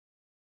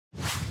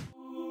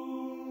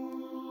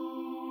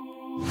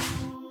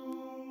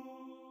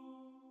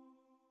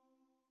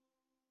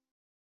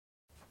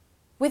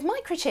With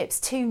Microchip's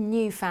two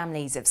new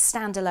families of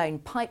standalone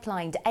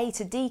pipelined A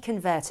to D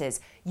converters,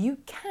 you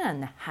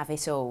can have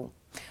it all.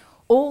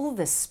 All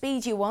the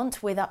speed you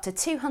want with up to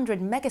 200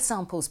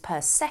 megasamples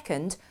per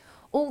second,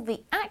 all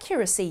the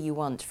accuracy you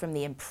want from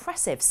the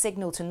impressive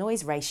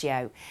signal-to-noise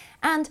ratio,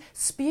 and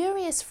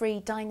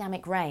spurious-free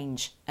dynamic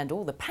range, and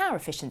all the power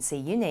efficiency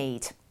you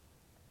need.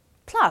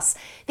 Plus,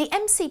 the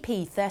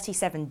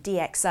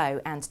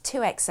MCP37DXO and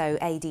 2XO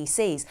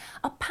ADCs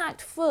are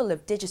packed full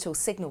of digital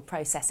signal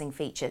processing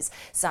features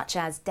such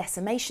as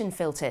decimation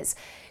filters,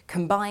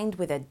 combined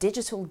with a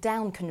digital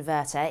down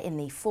converter in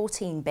the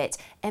 14-bit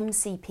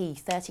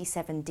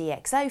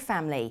MCP37DXO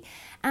family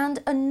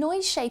and a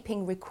noise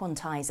shaping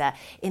requantizer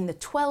in the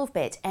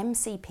 12-bit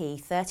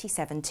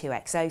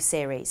MCP372XO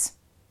series.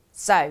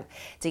 So,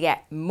 to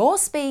get more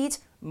speed,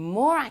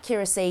 more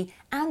accuracy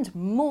and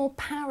more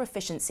power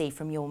efficiency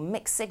from your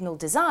mixed signal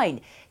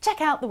design,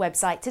 check out the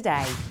website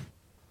today.